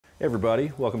Hey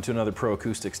everybody, welcome to another Pro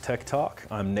Acoustics Tech Talk.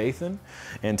 I'm Nathan,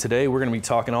 and today we're going to be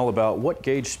talking all about what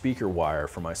gauge speaker wire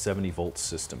for my 70 volt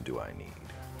system do I need.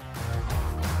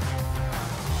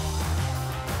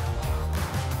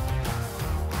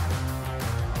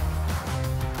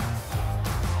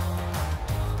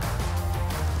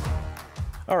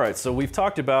 All right, so we've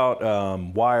talked about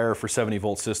wire for 70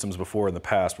 volt systems before in the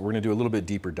past, but we're gonna do a little bit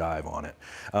deeper dive on it.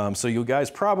 So you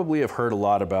guys probably have heard a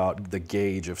lot about the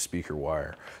gauge of speaker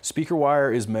wire. Speaker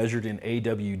wire is measured in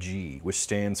AWG, which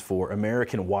stands for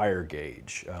American Wire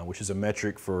Gauge, which is a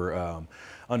metric for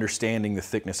understanding the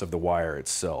thickness of the wire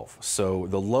itself. So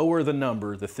the lower the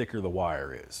number, the thicker the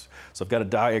wire is. So I've got a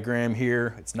diagram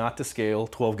here. It's not to scale.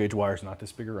 12 gauge wire is not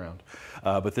this big around.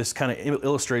 But this kind of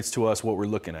illustrates to us what we're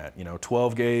looking at. You know,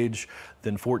 12 gauge,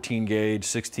 then 14 gauge,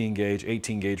 16 gauge,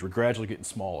 18 gauge. We're gradually getting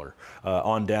smaller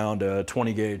on down to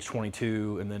 20 gauge,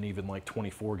 22, and then even like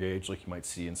 24 gauge like you might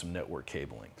see in some network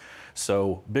cabling.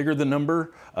 So bigger the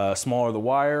number, smaller the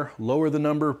wire, lower the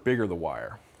number, bigger the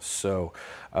wire. So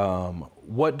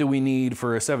what do we need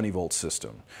for a 70 volt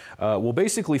system? Well,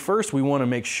 basically first we want to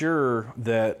make sure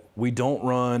that we don't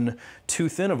run too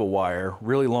thin of a wire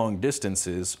really long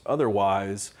distances.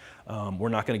 Otherwise, we're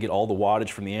not going to get all the wattage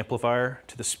from the amplifier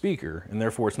to the speaker, and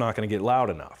therefore it's not going to get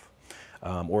loud enough,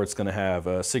 or it's going to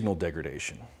have signal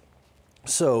degradation.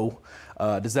 So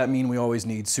does that mean we always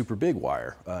need super big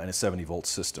wire in a 70 volt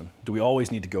system? Do we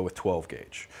always need to go with 12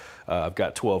 gauge? I've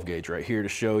got 12 gauge right here to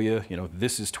show you. You know,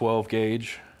 this is 12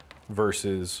 gauge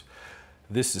versus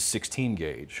this is 16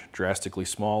 gauge, drastically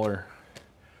smaller.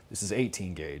 This is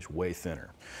 18 gauge, way thinner.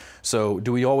 So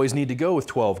do we always need to go with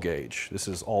 12 gauge? This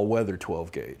is all weather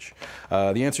 12 gauge.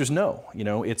 The answer is no. You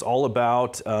know, it's all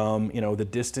about you know, the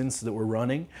distance that we're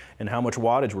running and how much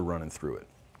wattage we're running through it.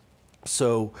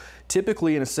 So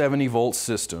typically in a 70 volt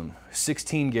system,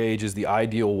 16 gauge is the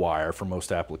ideal wire for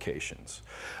most applications.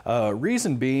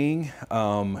 Reason being,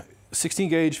 16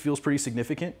 gauge feels pretty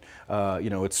significant. You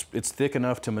know, it's thick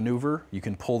enough to maneuver. You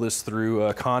can pull this through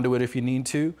a conduit if you need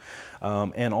to,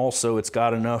 and also it's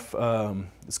got enough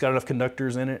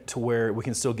conductors in it to where we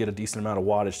can still get a decent amount of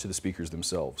wattage to the speakers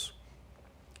themselves.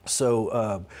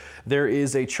 So there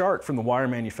is a chart from the wire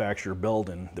manufacturer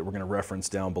Belden that we're going to reference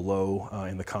down below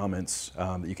in the comments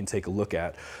that you can take a look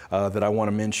at that I want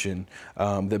to mention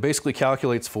that basically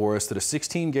calculates for us that a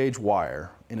 16 gauge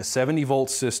wire in a 70 volt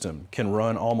system can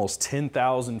run almost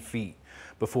 10,000 feet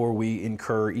before we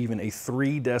incur even a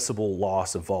 3 decibel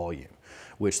loss of volume,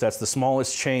 which that's the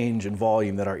smallest change in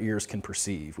volume that our ears can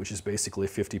perceive, which is basically a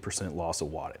 50% loss of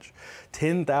wattage.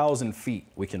 10,000 feet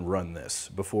we can run this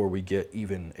before we get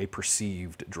even a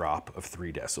perceived drop of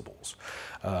 3 decibels.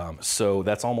 So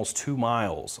that's almost 2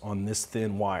 miles on this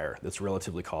thin wire that's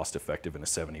relatively cost effective in a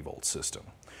 70 volt system.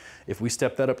 If we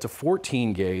step that up to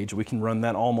 14 gauge, we can run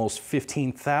that almost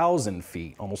 15,000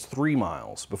 feet, almost 3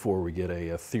 miles before we get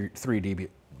a 3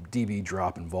 dB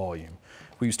drop in volume.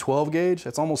 We use 12 gauge,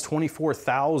 that's almost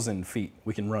 24,000 feet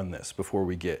we can run this before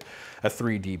we get a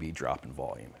 3 dB drop in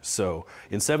volume. So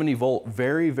in 70 volt,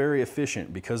 very, very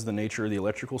efficient because of the nature of the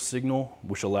electrical signal,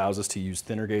 which allows us to use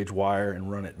thinner gauge wire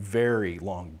and run at very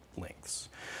long lengths.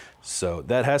 So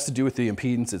that has to do with the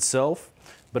impedance itself.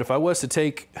 But if I was to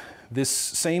take this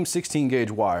same 16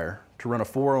 gauge wire to run a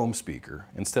 4 ohm speaker,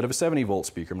 instead of a 70 volt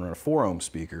speaker, I'm gonna run a 4 ohm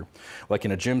speaker, like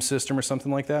in a gym system or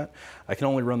something like that, I can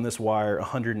only run this wire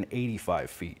 185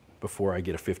 feet before I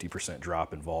get a 50%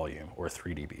 drop in volume or a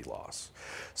 3 dB loss.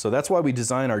 So that's why we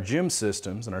design our gym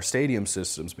systems and our stadium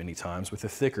systems many times with the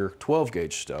thicker 12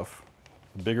 gauge stuff,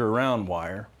 bigger round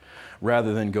wire,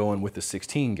 rather than going with the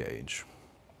 16 gauge.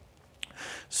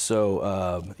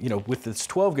 So, you know, with this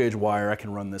 12 gauge wire, I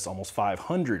can run this almost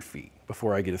 500 feet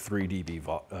before I get a 3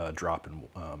 dB drop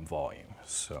in volume.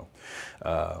 So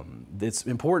it's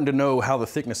important to know how the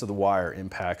thickness of the wire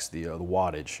impacts the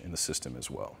wattage in the system as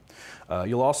well.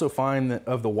 You'll also find that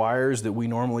of the wires that we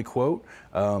normally quote,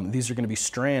 these are going to be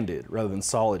stranded rather than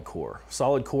solid core.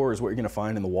 Solid core is what you're going to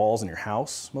find in the walls in your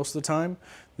house most of the time.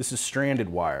 This is stranded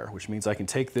wire, which means I can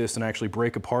take this and actually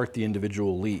break apart the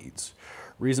individual leads.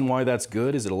 Reason why that's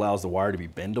good is it allows the wire to be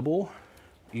bendable,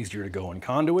 easier to go in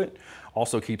conduit,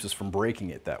 also keeps us from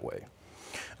breaking it that way.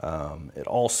 It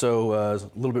also is a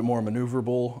little bit more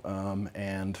maneuverable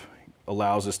and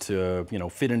allows us to, you know,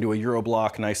 fit into a Euro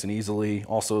block nice and easily.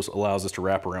 Also allows us to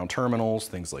wrap around terminals,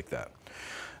 things like that.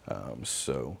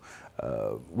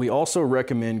 We also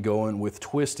recommend going with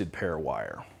twisted pair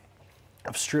wire.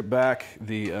 I've stripped back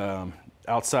the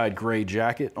outside gray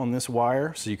jacket on this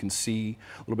wire so you can see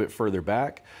a little bit further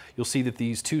back. You'll see that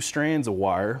these two strands of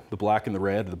wire, the black and the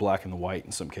red, or the black and the white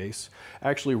in some case,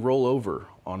 actually roll over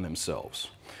on themselves.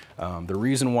 The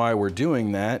reason why we're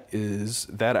doing that is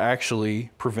that actually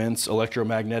prevents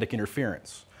electromagnetic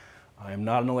interference. I am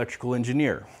not an electrical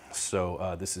engineer,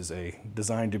 so this is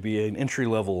designed to be an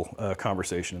entry-level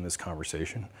conversation in this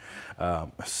conversation.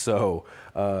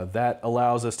 That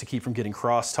allows us to keep from getting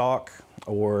crosstalk,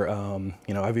 or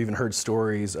you know, I've even heard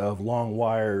stories of long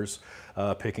wires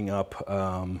picking up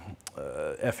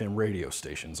FM radio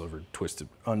stations over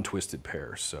untwisted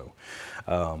pairs. So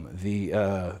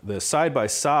the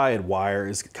side-by-side wire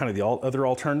is kind of the other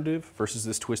alternative versus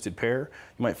this twisted pair.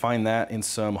 You might find that in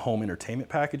some home entertainment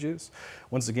packages.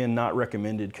 Once again, not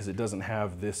recommended because it doesn't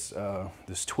have this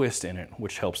this twist in it,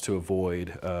 which helps to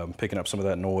avoid picking up some of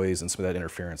that noise and some of that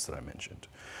interference that I mentioned.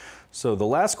 So the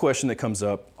last question that comes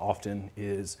up often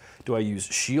is, do I use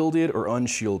shielded or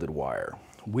unshielded wire?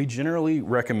 We generally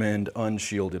recommend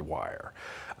unshielded wire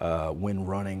when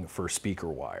running for speaker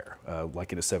wire,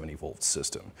 like in a 70-volt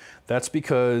system. That's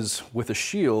because with a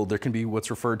shield, there can be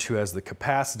what's referred to as the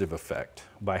capacitive effect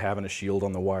by having a shield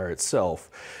on the wire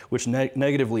itself, which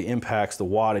negatively impacts the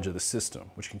wattage of the system,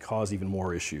 which can cause even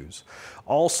more issues.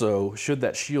 Also, should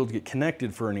that shield get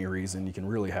connected for any reason, you can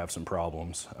really have some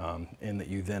problems in that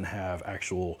you then have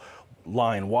actual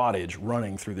line wattage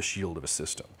running through the shield of a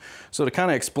system. So to kind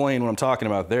of explain what I'm talking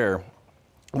about there,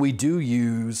 we do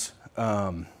use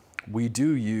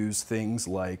things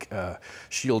like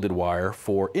shielded wire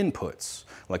for inputs,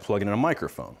 like plugging in a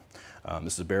microphone.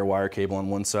 This is a bare wire cable on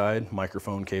one side,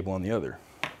 microphone cable on the other.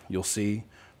 You'll see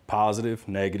positive,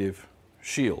 negative,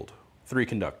 shield, 3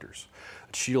 conductors.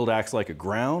 Shield acts like a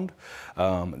ground.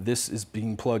 This is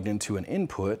being plugged into an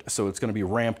input, so it's going to be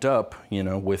ramped up, you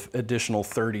know, with additional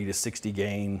 30 to 60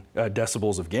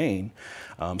 decibels of gain.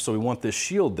 So we want this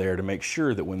shield there to make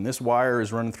sure that when this wire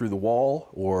is running through the wall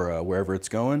or wherever it's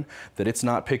going, that it's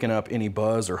not picking up any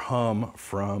buzz or hum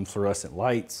from fluorescent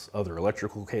lights, other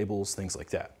electrical cables, things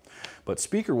like that. But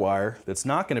speaker wire that's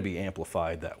not going to be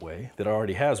amplified that way, that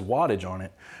already has wattage on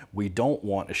it, we don't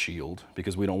want a shield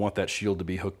because we don't want that shield to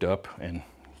be hooked up and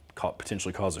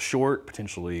potentially cause a short,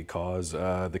 potentially cause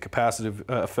the capacitive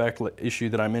effect issue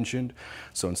that I mentioned.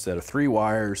 So instead of 3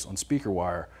 wires on speaker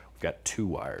wire, we've got 2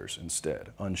 wires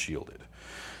instead, unshielded.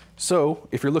 So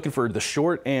if you're looking for the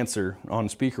short answer on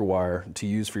speaker wire to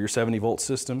use for your 70-volt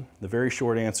system, the very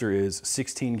short answer is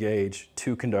 16 gauge,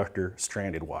 2 conductor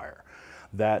stranded wire.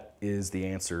 That is the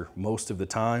answer most of the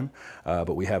time,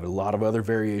 but we have a lot of other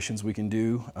variations we can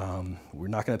do. We're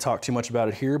not going to talk too much about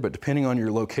it here, but depending on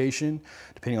your location,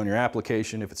 depending on your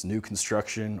application, if it's new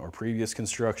construction or previous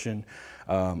construction,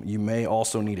 you may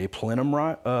also need a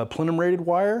plenum rated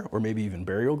wire or maybe even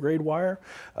burial grade wire,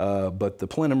 but the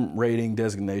plenum rating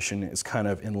designation is kind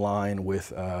of in line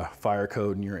with fire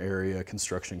code in your area,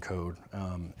 construction code,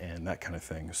 and that kind of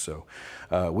thing. So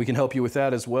we can help you with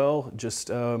that as well. Just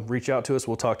reach out to us.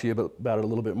 We'll talk to you about it a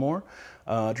little bit more.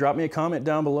 Drop me a comment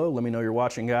down below. Let me know you're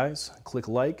watching, guys. Click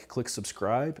like, click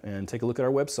subscribe, and take a look at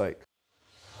our website.